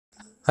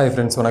Hi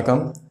friends, வணக்கம்.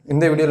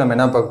 இந்த வீடியோல நம்ம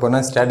என்ன பார்க்க போறோம்னா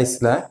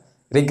ஸ்டாட்டிஸ்டிக்ஸ்ல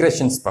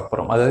ரிக்ரெஷன்ஸ் பார்க்க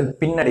போறோம். அதாவது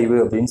பின்னடைவு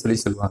அப்படினு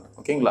சொல்லுவாங்க.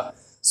 ஓகேங்களா?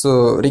 So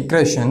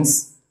ரிக்ரெஷன்ஸ்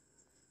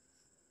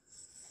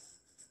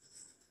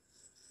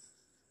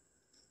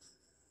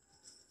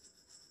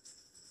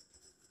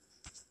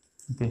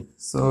okay.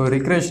 சோ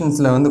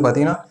ரிக்ரெஷன்ஸ்ல வந்து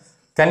பாத்தீங்கன்னா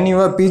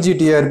கன்னியூவா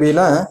PGTRB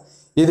ல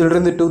இதில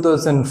இருந்து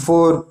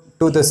 2004,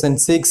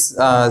 2006,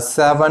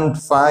 7,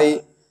 5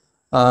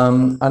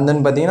 and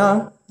then பாத்தீங்கன்னா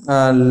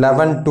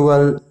 11,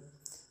 12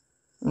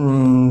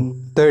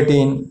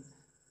 13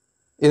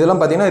 இதெல்லாம்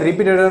பாத்தீங்கன்னா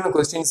ரிப்பீட்டடான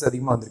क्वेश्चंस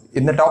அதிகமா வந்திருக்கு.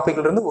 இந்த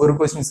டாபிக்ல இருந்து ஒரு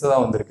क्वेश्चंस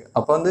தான் வந்திருக்கு.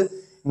 அப்ப வந்து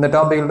இந்த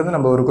டாபிக்ல இருந்து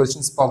நம்ம ஒரு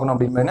क्वेश्चंस பார்க்கணும்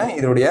அப்படினா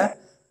இதோட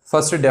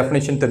ஃபர்ஸ்ட்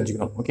டெஃபினிஷன்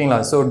தெரிஞ்சுக்கணும். ஓகேங்களா?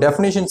 சோ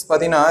டெஃபினிஷன்ஸ்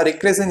பாத்தீங்கன்னா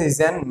regression is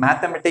an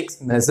mathematics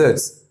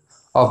measures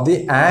of the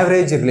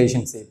average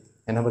relationship.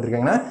 என்ன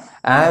பண்றாங்கன்னா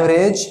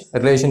average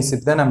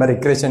relationship தான் நம்ம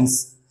regressions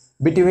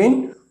between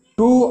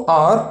two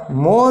or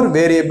more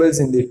variables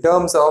in the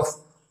terms of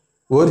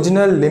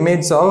original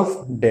limits of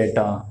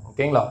data.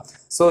 ஓகேங்களா?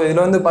 சோ இதுல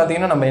வந்து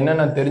பாத்தீங்கன்னா நம்ம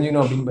என்னென்ன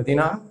தெரிஞ்சுக்கணும் அப்படினு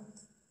பாத்தீங்கன்னா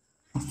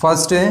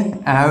first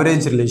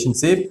average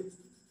relationship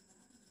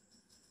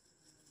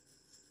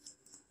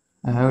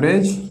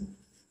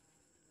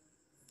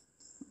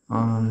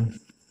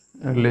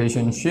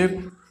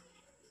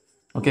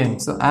okay.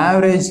 So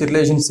average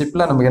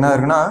relationshipல நமக்கு என்ன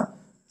இருக்குன்னா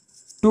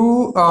two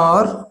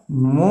or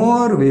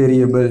more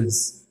variables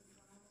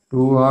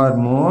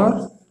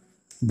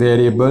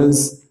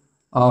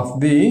of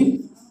the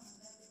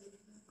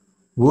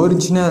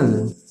original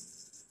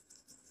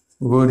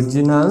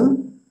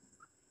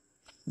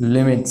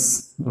limits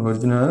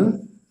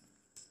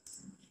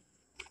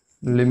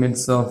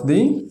of the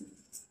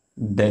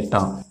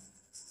data.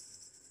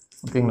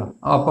 ஓகேங்களா?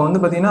 அப்ப வந்து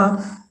பாத்தீங்கன்னா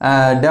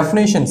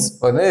definitions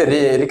வந்து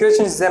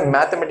regression is a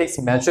mathematics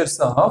measures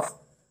of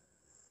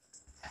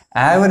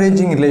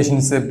averaging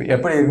relationship.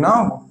 எப்படி இருக்குன்னா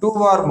two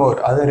or more,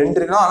 அது ரெண்டு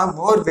இருக்குன்னா ஆனா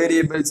more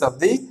variables of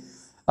the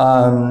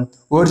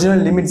original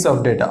limits of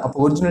data. அப்ப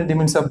original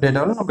limits of data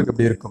நமக்கு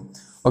எப்படி இருக்கும்?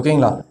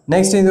 ஓகேங்களா?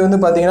 நெக்ஸ்ட் இது வந்து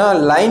பாத்தீங்கன்னா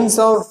lines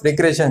of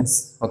regressions.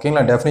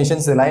 ஓகேங்களா?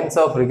 definitions lines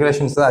of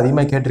regressions தான்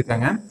அதிகமா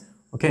கேட்டிருக்காங்க.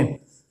 ஓகே.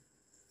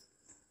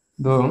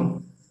 தோ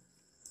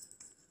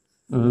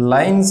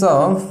lines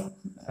of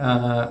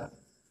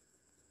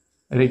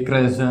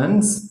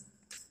regressions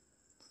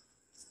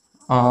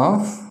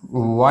of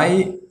y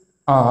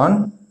on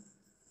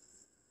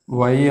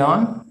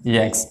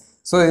x.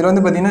 so இதுல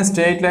வந்து பாத்தீங்கன்னா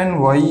straight line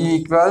y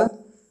equal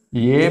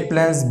a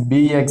plus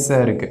bx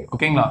இருக்கு.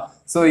 ஓகேங்களா?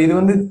 சோ இது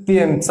வந்து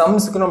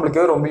சம்ஸ்க்கு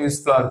நமக்கு ரொம்ப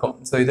யூஸ்ஃபுல்லா இருக்கும்.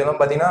 சோ இதெல்லாம்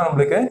பாத்தீங்கன்னா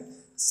நமக்கு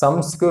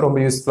சம்ஸ்க்கு ரொம்ப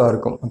யூஸ்ஃபுல்லா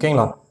இருக்கும்.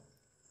 ஓகேங்களா?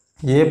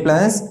 a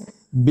plus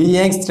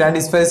bx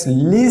satisfies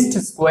least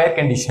square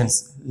conditions.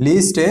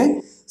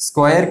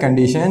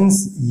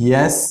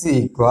 S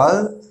equal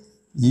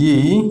e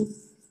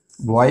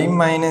y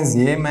minus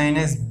a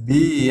minus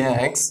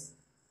bx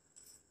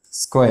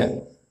square.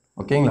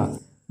 ஓகேங்களா?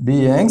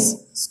 bx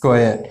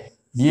square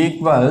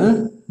equal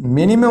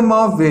minimum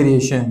of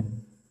variation.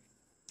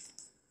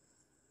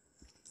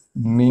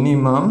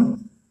 Minimum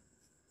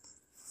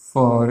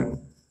for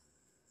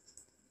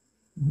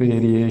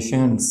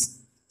variations.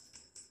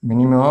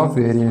 Minimum of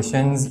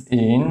variations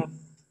in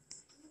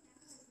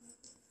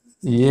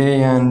A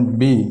and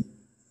B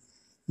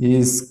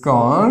is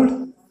called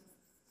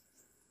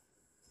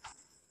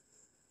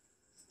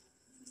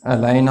a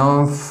line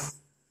of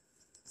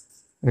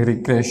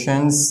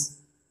regressions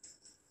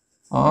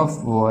of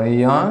y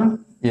on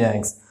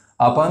x.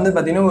 அப்ப வந்து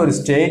பாத்தீங்கன்னா ஒரு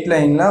straight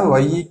லைன்ல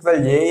y equal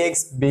ax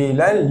b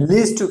ல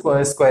least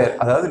square,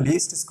 அதாவது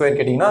least square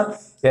கேட்டிங்கன்னா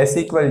s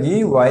equal e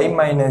y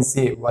minus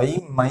a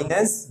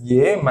minus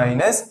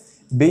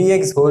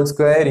bx whole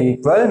square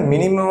equal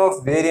minimum of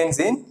variance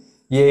in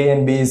a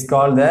and b is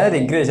called the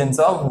regressions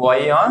of y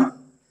on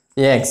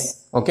x.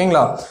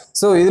 ஓகேங்களா?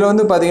 So இதுல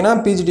வந்து பாத்தீங்கன்னா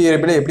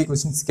PGTRB ல எப்படி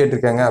questions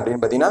கேட்டிருக்காங்க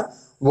அப்படினு பாத்தீங்கன்னா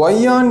y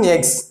on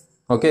x,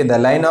 okay, the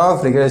line of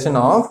regression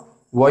of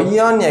y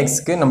on x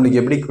க்கு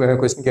நமக்கு எப்படி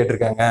क्वेश्चन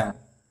கேட்டிருக்காங்க.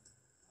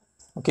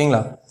 ஓகேங்களா?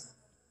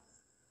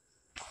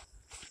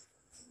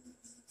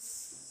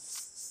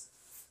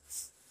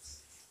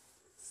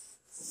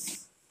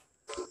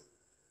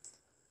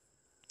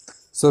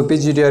 சோ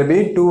PGTRB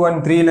 2 and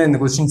 3 ல இந்த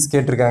क्वेश्चंस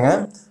கேட்டிருக்காங்க.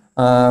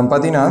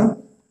 பாத்தீங்கன்னா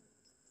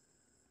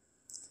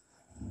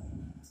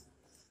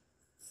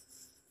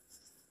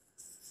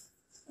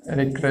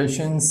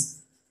regressions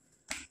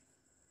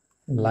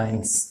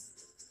lines.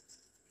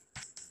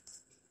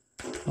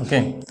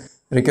 Okay,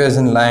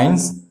 regression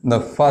lines.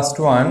 The first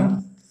one,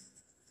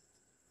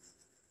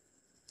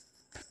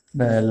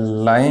 the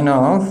line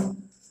of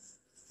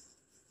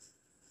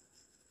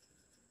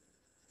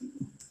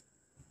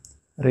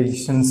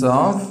regressions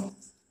of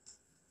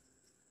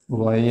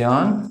y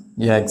on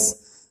x.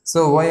 So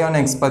y on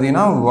x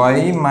பாத்தீங்கன்னா y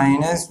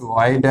minus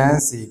y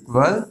dash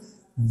equal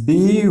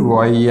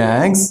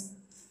byx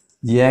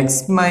x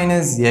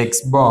minus x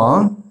bar.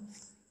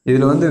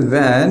 இதுல வந்து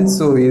when,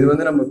 so இது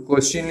வந்து நம்ம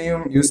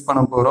क्वेश्चनலயும் use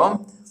பண்ண போறோம்,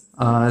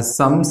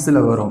 சம்ஸ்ல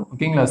வரும்.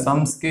 ஓகேங்களா?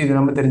 சம்ஸ்க்கு இது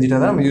நம்ம தெரிஞ்சிட்டா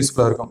தான் நம்ம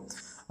யூஸ்ஃபுல்லா இருக்கும்.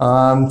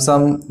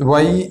 sum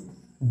y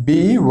b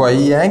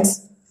yx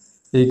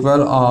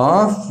equal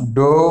of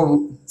dou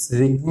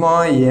sigma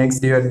x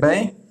divided by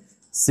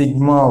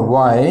sigma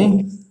y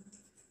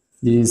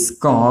is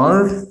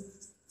called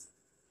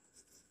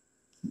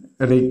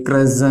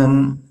regression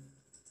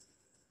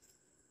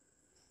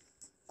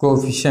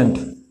coefficient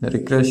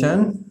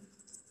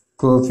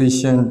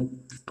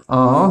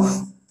of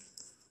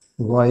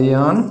y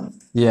on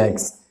x.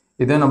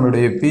 இது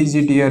நம்மளுடைய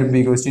PGTRB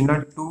கொஸ்டின்ல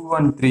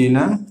 213ல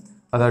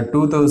அதாவது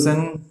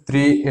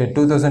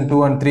 2002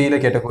 and 3ல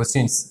கேட்ட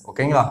கொஸ்டின்ஸ்.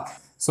 ஓகேங்களா?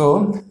 So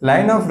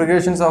line of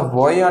ரிக்ரெஷன்ஸ் of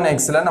y on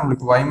xல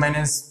நம்மளுக்கு y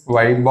minus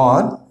y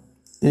bar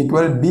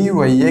equal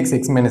byx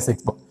x minus x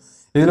bar.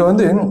 இதில்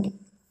வந்து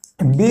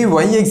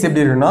byx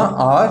எப்படி இருக்குன்னா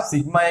r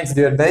sigma x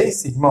divided by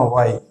sigma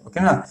y.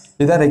 ஓகேங்களா?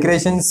 இதுதான்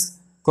regressions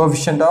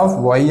coefficient of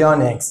y on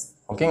x.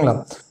 ஓகேங்களா?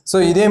 So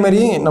இதே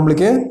மாதிரி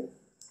நம்மளுக்கு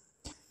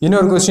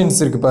இன்னொரு கொஸ்டின்ஸ்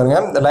இருக்கு பாருங்க.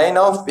 the line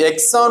of x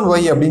on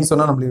y அப்படின்னு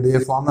சொன்னா நம்மளுடைய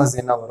ஃபார்முலாஸ்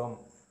என்ன வரும்?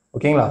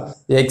 ஓகேங்களா?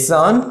 x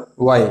on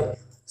y.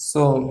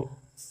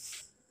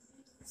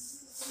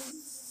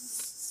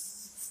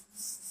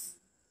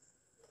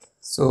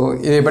 ஸோ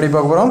இதை எப்படி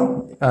பார்க்க போறோம்?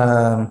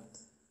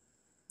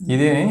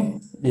 இது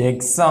x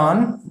on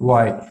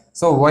y.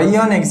 So y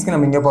on x க்கு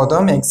நம்ம இங்க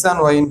பார்த்தோம். x on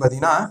y ன்னு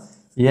பார்த்தீங்கன்னா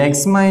x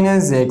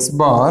minus x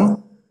bar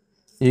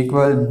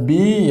equal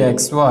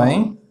bxy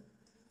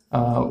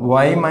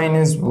y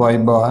minus y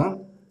bar,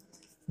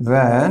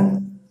 where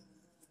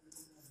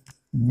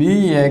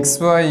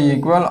bxy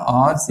equal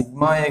r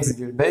sigma x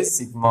divided by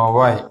sigma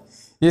y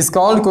is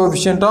called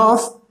coefficient of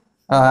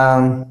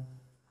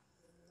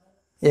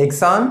x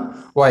on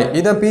y.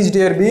 This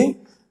PGTRB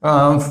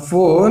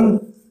 4,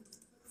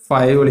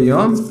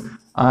 5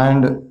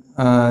 and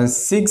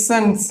 6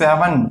 and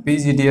 7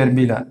 PGTRB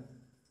la.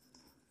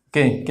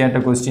 Okay, கேட்ட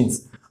questions.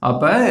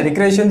 அப்ப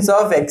regressions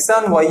of x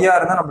on y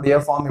இருந்தா நம்மளுடைய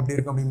form எப்படி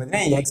இருக்கும் அப்படினு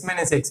பார்த்தீங்கன்னா x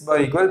minus x bar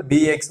equal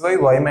bxy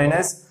y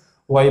minus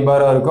y bar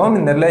இருக்கும்.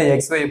 இந்த இடத்துல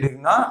xy எப்படி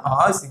இருக்குன்னா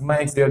r sigma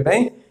x divided by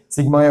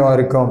sigma y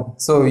இருக்கும்.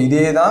 ஸோ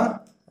இதே தான்.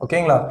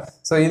 ஓகேங்களா?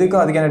 ஸோ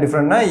இதுக்கும் அதுக்கு என்ன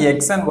டிஃபரெண்ட்னா x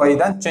and y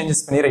தான்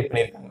சேஞ்சஸ் பண்ணி ரைட்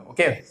பண்ணியிருக்காங்க.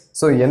 ஓகே,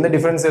 ஸோ எந்த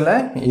டிஃபரன்ஸ் இல்லை,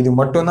 இது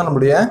மட்டும் தான்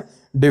நம்மளுடைய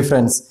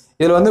டிஃபரன்ஸ்.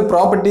 இதில் வந்து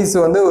ப்ராப்பர்ட்டிஸ்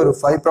வந்து ஒரு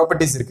 5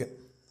 ப்ராப்பர்ட்டிஸ் இருக்கு.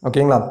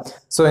 ஓகேங்களா?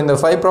 ஸோ இந்த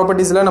 5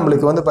 ப்ராப்பர்ட்டிஸில்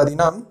நம்மளுக்கு வந்து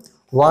பார்த்தீங்கன்னா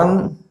 1,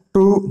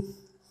 2,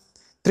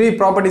 3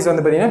 ப்ராப்பர்ட்டிஸ்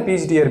வந்து பார்த்தீங்கன்னா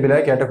PGTRBல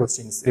கேட்ட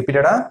கொஸ்டின்ஸ்,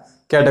 ரிப்பீட்டடாக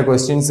கேட்ட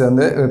கொஸ்டின்ஸ்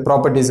வந்து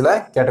ப்ராப்பர்ட்டிஸில்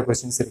கேட்ட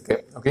கொஸ்டின்ஸ் இருக்கு.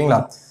 ஓகேங்களா?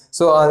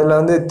 ஸோ அதில்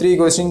வந்து 3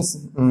 கொஸ்டின்ஸ்,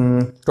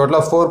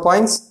 டோட்டலாக 4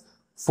 பாயிண்ட்ஸ்,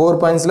 4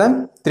 பாயிண்ட்ஸில்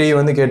 3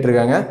 வந்து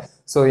கேட்டிருக்காங்க.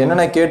 ஸோ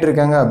என்னென்ன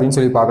கேட்டிருக்காங்க அப்படின்னு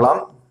சொல்லி பார்க்கலாம்.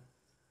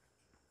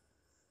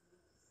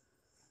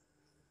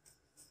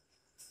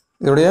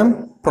 இதோடைய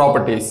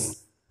ப்ராப்பர்ட்டிஸ்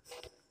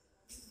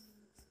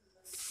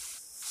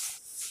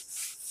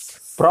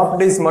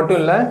மட்டும்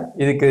இல்லை,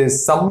 இதுக்கு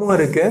சம்மும்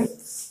இருக்கு.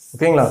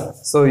 ஓகேங்களா?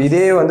 ஸோ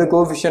இதே வந்து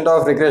coefficient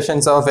of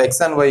ரிக்ரெஷன்ஸ் of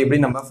X and Y எப்படி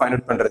நம்ம ஃபைண்ட்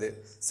அவுட் பண்ணுறது,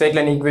 ஸ்ட்ரெயிட்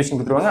லைன் ஈக்குவேஷன்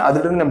கொடுத்துருவாங்க,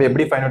 அதுலேருந்து நம்ம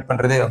எப்படி ஃபைண்ட் அவுட்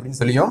பண்ணுறது அப்படின்னு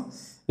சொல்லியும்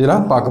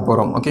இதெல்லாம் பார்க்க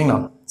போகிறோம். ஓகேங்களா?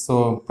 So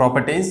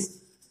properties.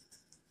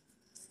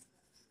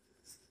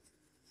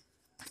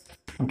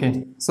 Okay,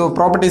 so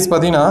properties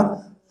பார்த்தீங்கன்னா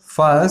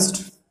first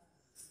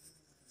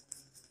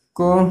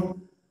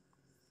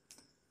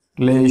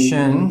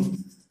correlation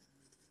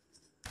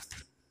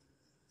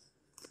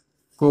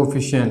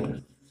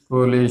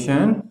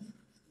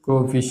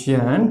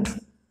coefficient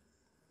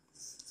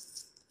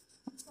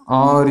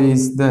R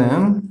is the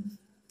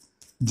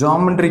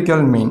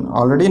geometrical mean.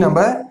 Already நம்ம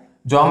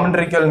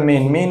geometrical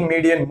mean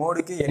median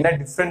மோடுக்கு என்ன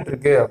டிஃப்ரெண்ட்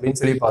இருக்கு அப்படின்னு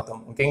சொல்லி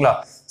பார்த்தோம். ஓகேங்களா?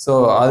 ஸோ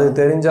அது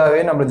தெரிஞ்சாவே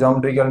நம்ம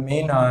geometrical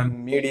mean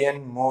median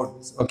mode.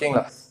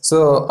 ஓகேங்களா? ஸோ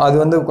அது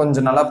வந்து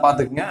கொஞ்சம் நல்லா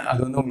பார்த்துக்குங்க, அது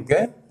வந்து உங்களுக்கு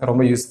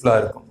ரொம்ப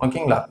யூஸ்ஃபுல்லாக இருக்கும்.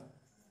 ஓகேங்களா?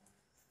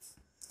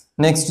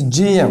 Next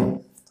GM.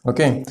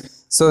 Okay,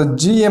 so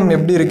GM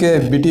எப்படி இருக்கு?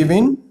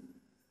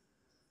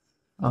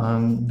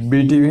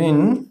 between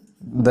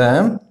the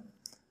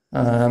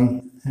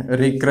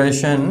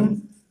regression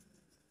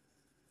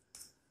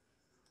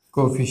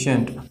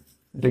coefficient.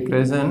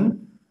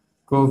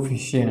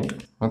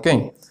 Okay,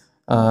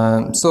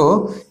 so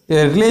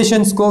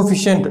relations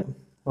coefficient.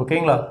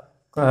 ஓகேங்களா?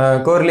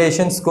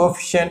 correlations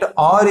coefficient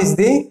R is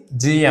the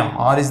GM.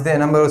 R is the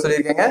number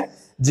சொல்லியிருக்காங்க.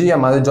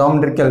 GM அது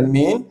geometrical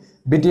mean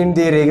between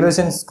the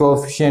regressions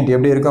coefficient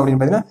எப்படி இருக்கும்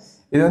அப்படின்னு பார்த்தீங்கன்னா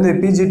இது வந்து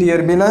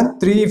PGTRBல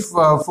 3,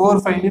 4,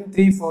 5லையும்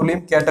 3,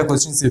 4லையும் கேட்ட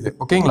கொஸ்டின்ஸ் இது.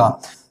 ஓகேங்களா?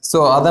 ஸோ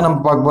அதை நம்ம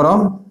பார்க்க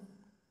போகிறோம்.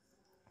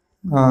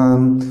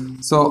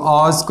 ஸோ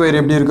ஆர் ஸ்கொயர்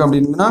எப்படி இருக்கும்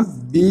அப்படின்னா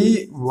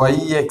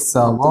BYX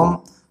ஆகும்,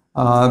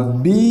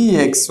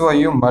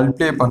 BXYயும்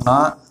மல்டிப்ளை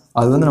பண்ணால்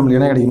அது வந்து நம்மளுக்கு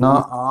என்ன கிடைக்குன்னா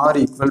R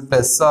equal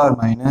plus R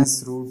minus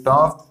root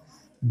of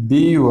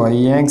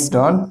BYX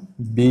dot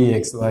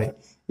BXY.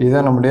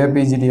 இதுதான் நம்மளுடைய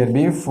PGTRB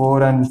 4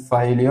 and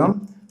 5லையும்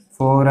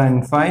 4 and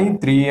 5,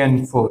 3 and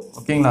 4.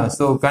 ஓகேங்களா?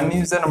 ஸோ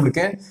கன்யூஸாக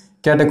நம்மளுக்கு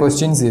கேட்ட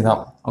கொஸ்டின்ஸ்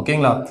இதுதான்.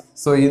 ஓகேங்களா?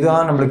 ஸோ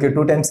இதுதான் நம்மளுக்கு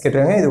 2 times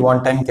கேட்டிருக்காங்க, இது 1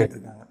 time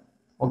கேட்டிருக்காங்க.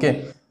 ஓகே,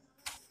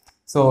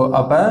 ஸோ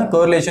அப்போ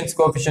கோரிலேஷன்ஸ்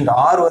கோஎஃபிஷியன்ட்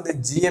R வந்து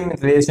GM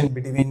ரிலேஷன்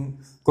பிட்வீன்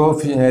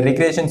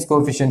ரிக்ரேஷன்ஸ்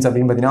கோஎஃபிஷியன்ட்ஸ்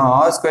அப்படின்னு பார்த்தீங்கன்னா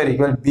R square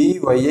equal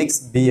BYX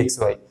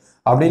BXY,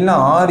 அப்படி இல்லை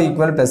R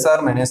equal plus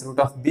R minus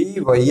root of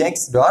BYX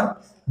dot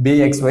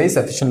BXY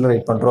சஃபிஷியன்ட்ல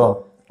right பண்ணுறோம்.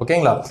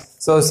 ஓகேங்களா?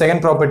 ஸோ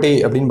செகண்ட் ப்ராப்பர்ட்டி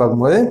அப்படின்னு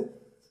பார்க்கும்போது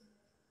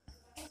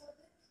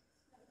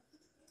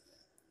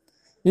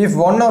if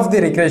one of the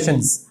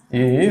regressions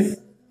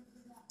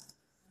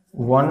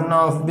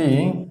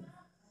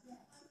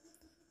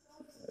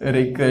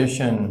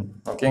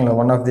okay,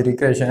 one of the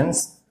regressions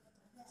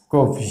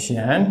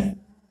coefficient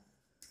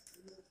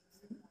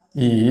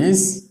is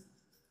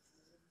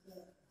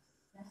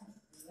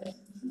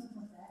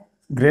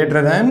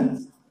greater than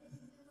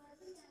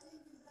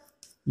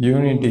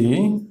unity,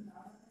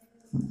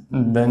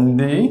 then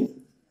the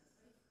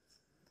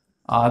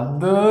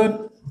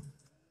other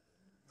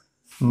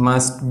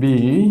must be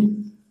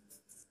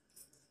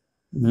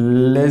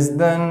less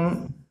than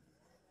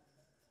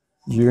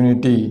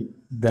unity,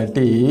 that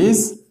is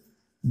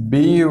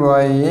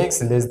byx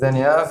less than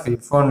f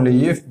if only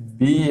if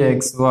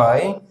bxy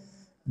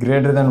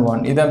greater than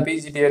 1. இதான்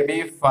PGTRB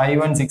 5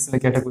 and 6 ல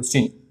கேட்ட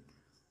question.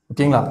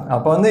 ஓகேங்களா?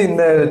 அப்போ வந்து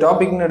இந்த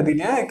டாபிக்னு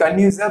எடுத்துக்கிட்டீங்கன்னா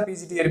கன்யூஸா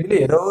PGTRB ல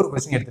ஏதோ ஒரு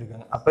கொஸ்டின்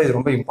எடுத்திருக்காங்க. அப்போ இது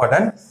ரொம்ப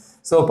இம்பார்ட்டன்ட்.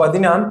 ஸோ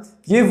பார்த்தீங்கன்னா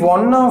if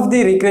one of the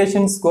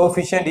regressions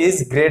coefficient is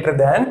greater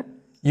than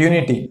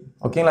unity,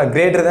 ஓகேங்களா,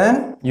 greater than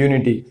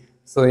unity.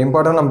 So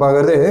important நம்ம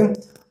பார்க்கறது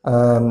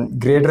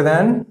greater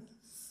than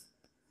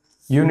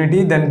unity,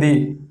 then the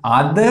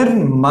other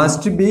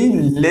must be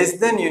less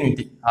than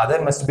unity. Other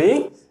must be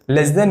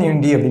less than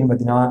unity அப்படின்னு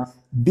பார்த்தீங்கன்னா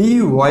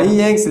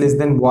byx less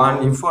than 1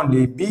 if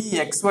only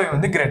bxy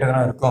வந்து greater than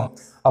இருக்கும்.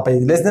 அப்போ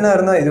இது less than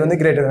இருந்தால் இது வந்து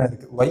greater than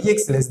இருக்கு. yx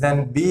less than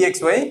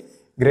bxy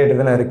greater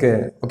than இருக்கு.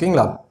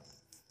 ஓகேங்களா?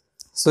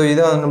 ஸோ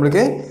இதான்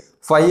நம்மளுக்கு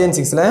 5 and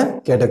 6ல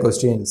கேட்ட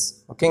கொஸ்டின்ஸ்.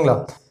 ஓகேங்களா?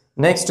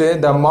 Next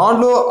the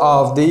modulo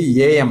of the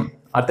am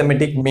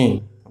arithmetic mean.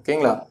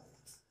 ஓகேங்களா?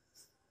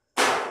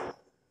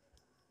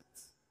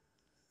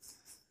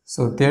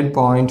 So third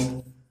point,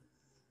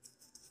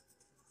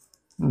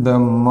 the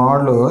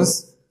modulus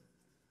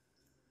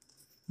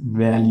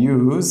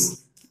values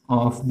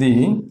of the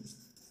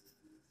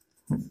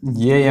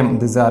AM,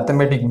 this is the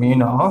arithmetic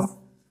mean of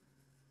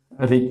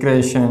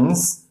regressions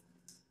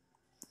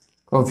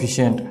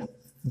coefficient.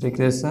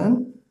 Regression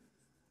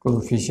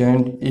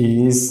coefficient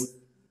is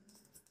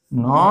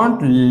not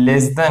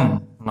less than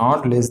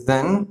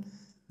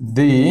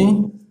the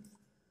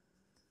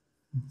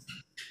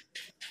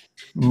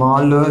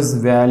modulus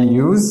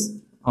values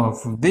of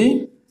the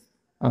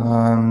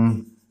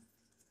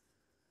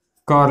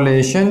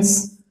correlations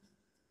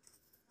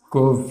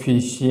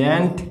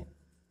coefficient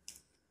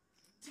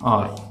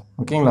are.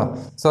 ஓகேங்களா?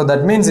 So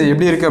that means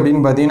எப்படி இருக்கு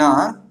அப்படின்னு பார்த்தீங்கன்னா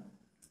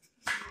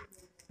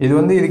இது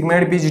வந்து இதுக்கு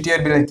முன்னாடி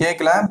PGTRB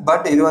கேட்கல,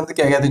 பட் இது வந்து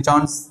கேட்காத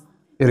சான்ஸ்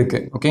இருக்கு.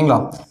 ஓகேங்களா?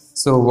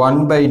 So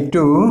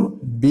 1/2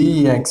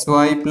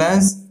 bxy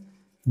plus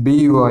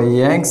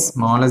byx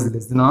modulus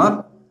less than or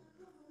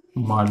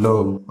modulo.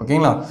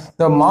 ஓகேங்களா?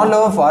 the modulo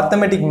of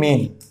arithmetic mean.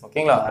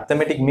 ஓகேங்களா?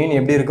 arithmetic mean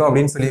எப்படி இருக்கும்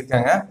அப்படின்னு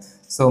சொல்லியிருக்காங்க.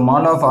 so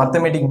modulo of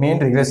arithmetic mean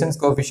regressions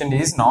coefficient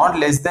is not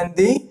less than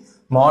the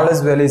modulus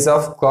values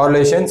of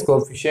correlations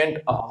coefficient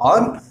or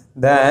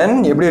then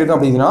எப்படி இருக்கும்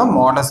அப்படின்னா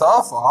modulus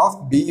of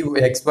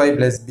bxy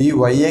plus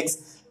byx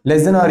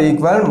less than or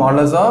equal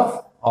modulus of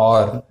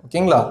r.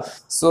 ஓகேங்களா?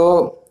 so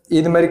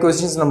இது மாதிரி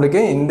questions நம்மளுக்கு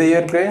இந்த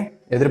இயருக்கு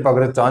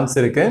எதிர்பார்க்குற சான்ஸ்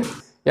இருக்கு.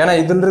 ஏன்னா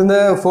இதுல இருந்த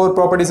 4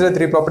 ப்ராப்பர்ட்டிஸ்ல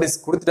 3 ப்ராப்பர்ட்டிஸ்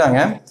கொடுத்துட்டாங்க.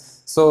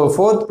 ஸோ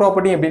ஃபோர்த்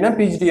ப்ராப்பர்ட்டி எப்படின்னா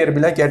PGTRB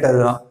கேட்டது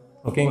தான்.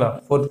 ஓகேங்களா?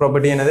 ஃபோர்த்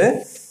ப்ராப்பர்ட்டி என்னது?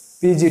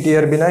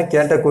 PGTRB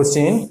கேட்ட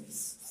கொஸ்டின்.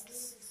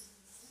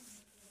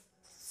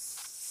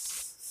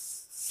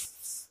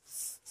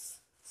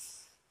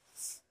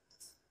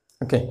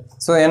 ஓகே,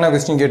 ஸோ என்ன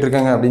கொஸ்டின்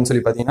கேட்டிருக்காங்க அப்படின்னு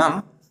சொல்லி பார்த்தீங்கன்னா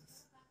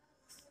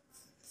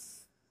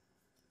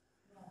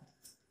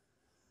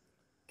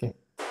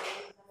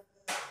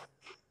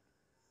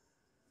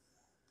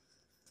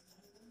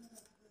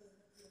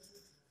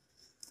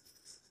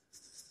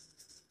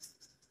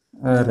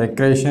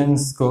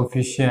regressions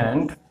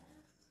coefficient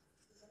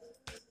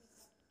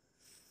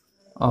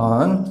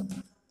on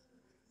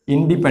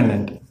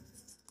independent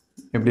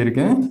எப்படி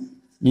இருக்கு?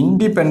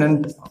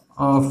 independent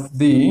of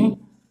the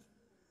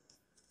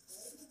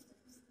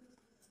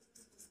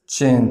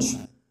change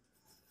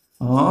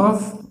of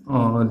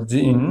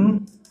origin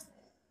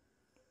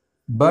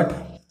but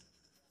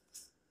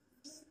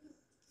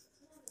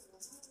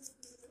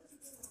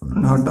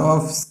not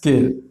of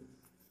scale.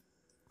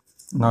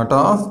 not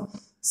of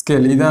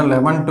scale. இதான்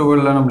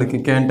 11-12ல நம்மளுக்கு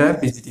கேட்ட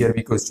PGTRB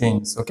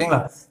questions. ஓகேங்களா?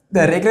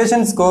 the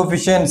regressions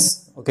coefficients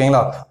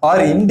ஓகேங்களா are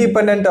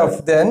independent of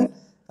then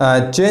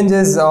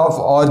changes of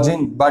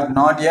origin but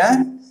not a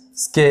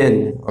scale.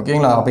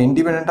 ஓகேங்களா? அப்போ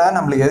இண்டிபெண்டா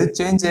நம்மளுக்கு எது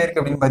சேஞ்ச்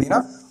ஆயிருக்கு அப்படின்னு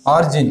பார்த்தீங்கன்னா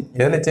ஆரிஜின்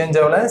எதுல சேஞ்ச்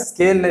ஆகல,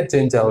 ஸ்கேல்ல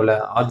சேஞ்ச் ஆகல.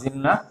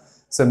 ஆரிஜின்ல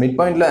ஸோ மிட்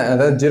பாயிண்ட்ல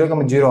அதாவது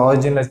 0,0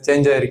 ஆரிஜின்ல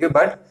சேஞ்ச் ஆயிருக்கு,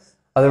 பட்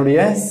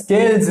அதோடைய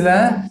ஸ்கேல்ஸ்ல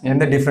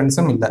எந்த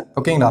டிஃபரன்ஸும் இல்லை.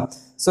 ஓகேங்களா?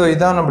 ஸோ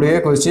இதான் நம்மளுடைய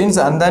கொஸ்டின்ஸ்.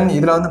 அண்ட் தென்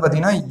இதில் வந்து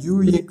பார்த்தீங்கன்னா u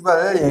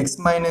equal x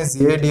minus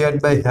a divided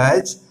by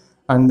h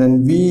and then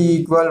v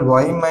equal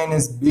y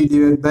minus b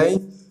divided by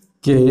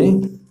k.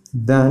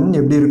 then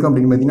எப்படி இருக்கும்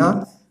அப்படின்னு பார்த்தீங்கன்னா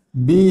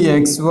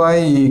bxy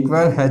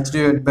equal h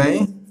divided by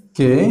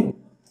k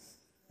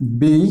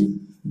b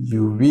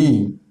uv.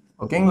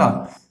 ஓகேங்களா?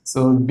 So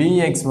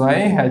bxy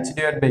h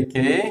divided by k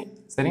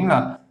சரிங்களா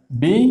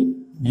b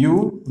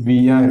uv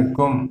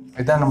இருக்கும்.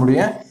 இதுதான்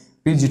நம்மளுடைய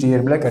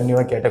PGTRB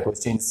கண்டிப்பாக கேட்ட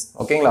கொஸ்டின்ஸ்.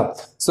 ஓகேங்களா?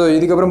 ஸோ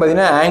இதுக்கப்புறம்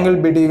பார்த்தீங்கன்னா angle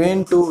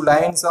between two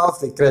lines of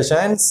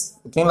equations.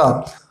 ஓகேங்களா?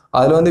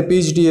 அதில் வந்து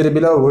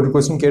PGTRBல ஒரு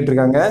கொஸ்டின்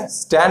கேட்டிருக்காங்க.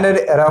 Standard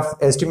error of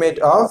estimate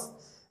of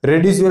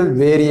ரெடியூசுவல்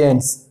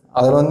variance.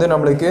 அதில் வந்து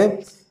நம்மளுக்கு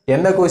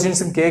எந்த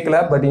கொஸ்டின்ஸும் கேட்கல,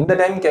 பட் இந்த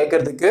டைம்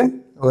கேட்கறதுக்கு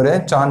ஒரு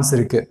சான்ஸ்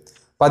இருக்கு.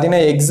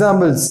 பார்த்தீங்கன்னா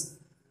எக்ஸாம்பிள்ஸ்.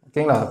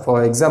 ஓகேங்களா?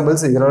 ஃபார்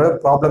எக்ஸாம்பிள்ஸ் இதோட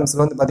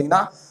ப்ராப்ளம்ஸில் வந்து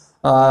பார்த்தீங்கன்னா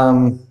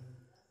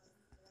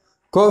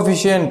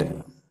கோஎஃபிஷியன்ட்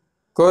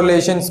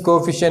கோரிலேஷன்ஸ்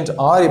கோஎஃபிஷியன்ட்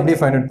ஆர் எப்படி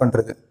ஃபைண்ட் அவுட்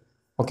பண்ணுறது.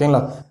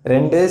 ஓகேங்களா?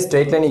 ரெண்டு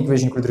ஸ்ட்ரெயிட் லைன்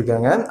ஈக்குவேஷன்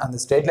கொடுத்துருக்காங்க. அந்த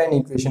ஸ்ட்ரெயிட் லைன்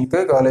ஈக்குவேஷனுக்கு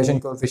கோரிலேஷன்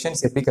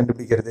கோஎஃபிஷியன்ட்ஸ் எப்படி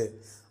கண்டுபிடிக்கிறது.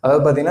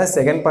 அதாவது பார்த்தீங்கன்னா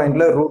செகண்ட்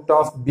பாயிண்ட்ல ரூட்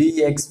ஆஃப்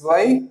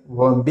BXY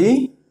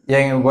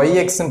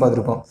BYXன்னு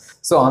பார்த்துருப்போம்.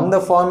 ஸோ அந்த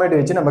ஃபார்மேட்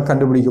வச்சு நம்ம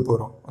கண்டுபிடிக்க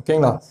போகிறோம்.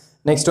 ஓகேங்களா?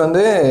 நெக்ஸ்ட்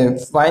வந்து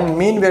find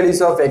mean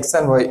values of X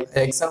and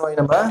Y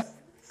நம்ம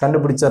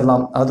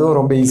கண்டுபிடிச்சிடலாம். அதுவும்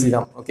ரொம்ப ஈஸி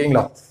தான்.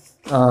 ஓகேங்களா?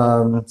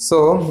 ஸோ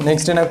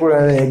நெக்ஸ்ட் என்ன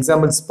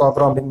எக்ஸாம்பிள்ஸ்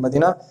பார்க்குறோம் அப்படின்னு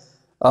பார்த்தீங்கன்னா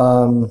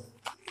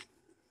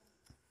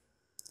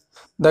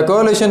the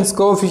correlations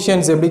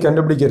coefficients எப்படி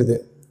கண்டுபிடிக்கிறது.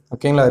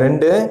 ஓகேங்களா?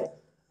 ரெண்டு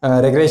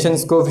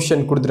ரெக்ரேஷன்ஸ்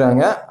கோஎஃபிஷியன்ட்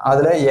கொடுத்துறாங்க.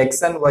 அதில்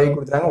X and Y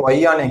கொடுத்துறாங்க, Y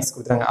on X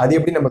கொடுத்துறாங்க. அது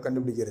எப்படி நம்ம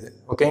கண்டுபிடிக்கிறது.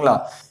 ஓகேங்களா?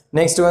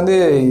 நெக்ஸ்ட் வந்து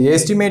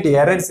எஸ்டிமேட்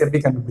எரர்ஸ் எப்படி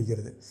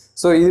கண்டுபிடிக்கிறது.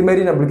 ஸோ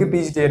இதுமாரி நம்மளுக்கு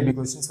PGTRB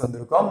கொஸ்டின்ஸ்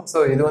வந்திருக்கும். ஸோ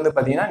இது வந்து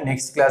பார்த்தீங்கன்னா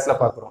நெக்ஸ்ட் கிளாஸில்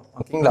பார்க்குறோம்.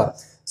 ஓகேங்களா?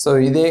 ஸோ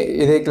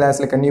இதே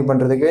கிளாஸில் கன்டினியூ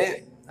பண்ணுறதுக்கு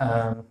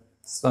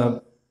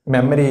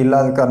மெமரி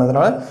இல்லாத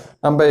காரணத்தினால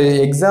நம்ம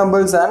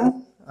எக்ஸாம்பிள்ஸ் அண்ட்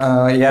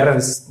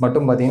எரர்ஸ்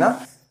மட்டும் பார்த்தீங்கன்னா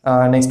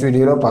நெக்ஸ்ட்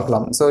வீடியோவில்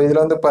பார்க்கலாம். ஸோ இதில்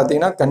வந்து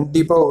பார்த்தீங்கன்னா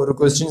கண்டிப்பாக ஒரு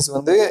கொஸ்டின்ஸ்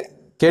வந்து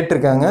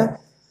கேட்டிருக்காங்க.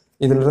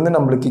 இதிலிருந்து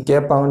நம்மளுக்கு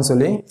கேட்பாங்கன்னு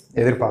சொல்லி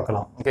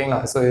எதிர்பார்க்கலாம். ஓகேங்களா?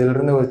 ஸோ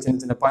இதிலிருந்து ஒரு சின்ன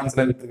சின்ன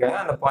பாயிண்ட்ஸ்லாம் விட்டுருக்காங்க.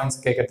 அந்த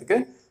பாயிண்ட்ஸ் கேட்கறதுக்கு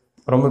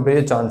ரொம்ப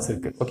பெரிய சான்ஸ்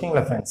இருக்குது.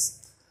 ஓகேங்களா ஃப்ரெண்ட்ஸ்?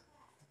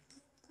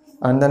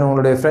 அண்ட் தென்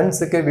உங்களுடைய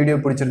ஃப்ரெண்ட்ஸுக்கு வீடியோ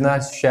பிடிச்சிருந்தா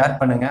ஷேர்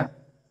பண்ணுங்கள்.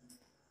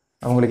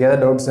 அவங்களுக்கு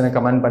ஏதாவது டவுட்ஸ்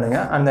கமெண்ட்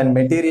பண்ணுங்கள். அண்ட் தென்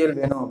மெட்டீரியல்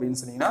வேணும் அப்படின்னு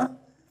சொன்னீங்கன்னா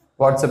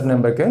வாட்ஸ்அப்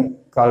நம்பருக்கு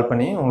கால்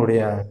பண்ணி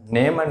உங்களுடைய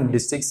நேம் அண்ட்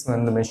டிஸ்ட்ரிக்ஸ்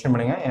வந்து மென்ஷன்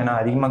பண்ணுங்கள். ஏன்னா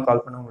அதிகமாக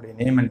கால் பண்ண உங்களுடைய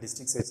நேம் அண்ட்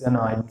டிஸ்ட்ரிக்ஸ் வச்சு தான்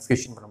நான்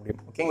ஐடென்டிஃபிகேஷன் பண்ண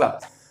முடியும். ஓகேங்களா?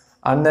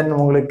 அண்ட் தென்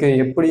உங்களுக்கு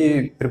எப்படி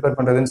ப்ரிப்பேர்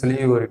பண்ணுறதுன்னு சொல்லி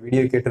ஒரு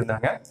வீடியோ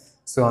கேட்டிருந்தாங்க.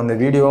 ஸோ அந்த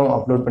வீடியோவும்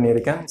அப்லோட்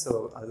பண்ணியிருக்கேன். ஸோ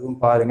அதுவும்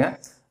பாருங்கள்.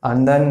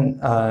 அண்ட் தென்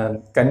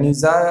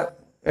கன்யூஸாக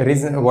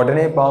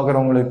உடனே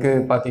பார்க்குறவங்களுக்கு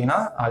பார்த்தீங்கன்னா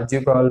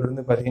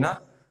அல்ஜிப்ராவிலிருந்து பார்த்தீங்கன்னா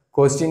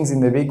கொஸ்டின்ஸ்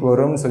இந்த வீக்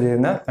வரும்னு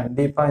சொல்லியிருந்தேன்.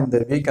 கண்டிப்பாக இந்த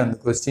வீக் அந்த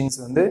கொஸ்டின்ஸ்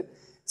வந்து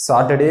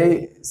சாட்டர்டே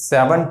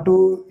 7 to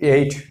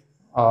 8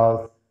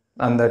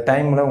 அந்த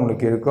டைமில்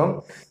உங்களுக்கு இருக்கும்.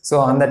 ஸோ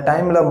அந்த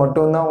டைமில்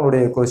மட்டும்தான்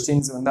உங்களுடைய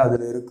கொஸ்டின்ஸ் வந்து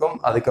அதில் இருக்கும்.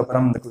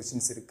 அதுக்கப்புறம் அந்த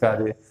கொஸ்டின்ஸ்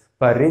இருக்காது.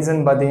 இப்போ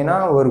ரீசன் பார்த்தீங்கன்னா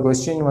ஒரு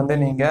கொஸ்டின் வந்து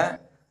நீங்கள்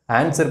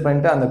ஆன்சர்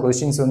பண்ணிட்டு அந்த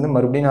கொஸ்டின்ஸ் வந்து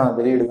மறுபடியும் நான்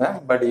வெளியிடுவேன்.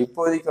 பட்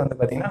இப்போதைக்கு வந்து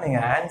பார்த்தீங்கன்னா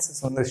நீங்கள்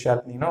ஆன்சர்ஸ் வந்து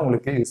ஷேர் பண்ணிங்கன்னா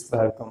உங்களுக்கு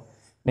யூஸ்ஃபுல்லாக இருக்கும்.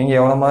 நீங்கள்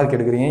எவ்வளோ மார்க்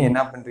எடுக்கிறீங்க,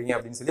 என்ன பண்ணுறீங்க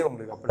அப்படின்னு சொல்லி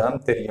உங்களுக்கு அப்படி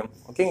தான் தெரியும்.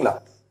 ஓகேங்களா?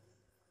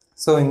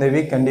 ஸோ இந்த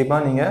வீக்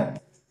கண்டிப்பாக நீங்கள்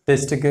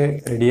டெஸ்ட்டுக்கு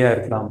ரெடியாக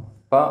இருக்கலாம்.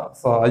 இப்போ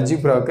ஃபார்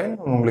அல்ஜிப்ராவுக்கு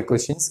உங்களுக்கு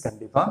கொஸ்டின்ஸ்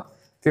கண்டிப்பாக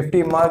 50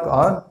 மார்க்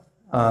ஆர்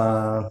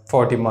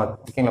 40 மார்க்.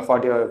 ஓகேங்களா?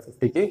 40 or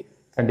 50க்கு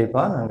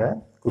கண்டிப்பாக நாங்கள்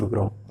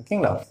கொடுக்குறோம்.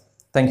 ஓகேங்களா?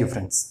 Thank you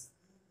friends.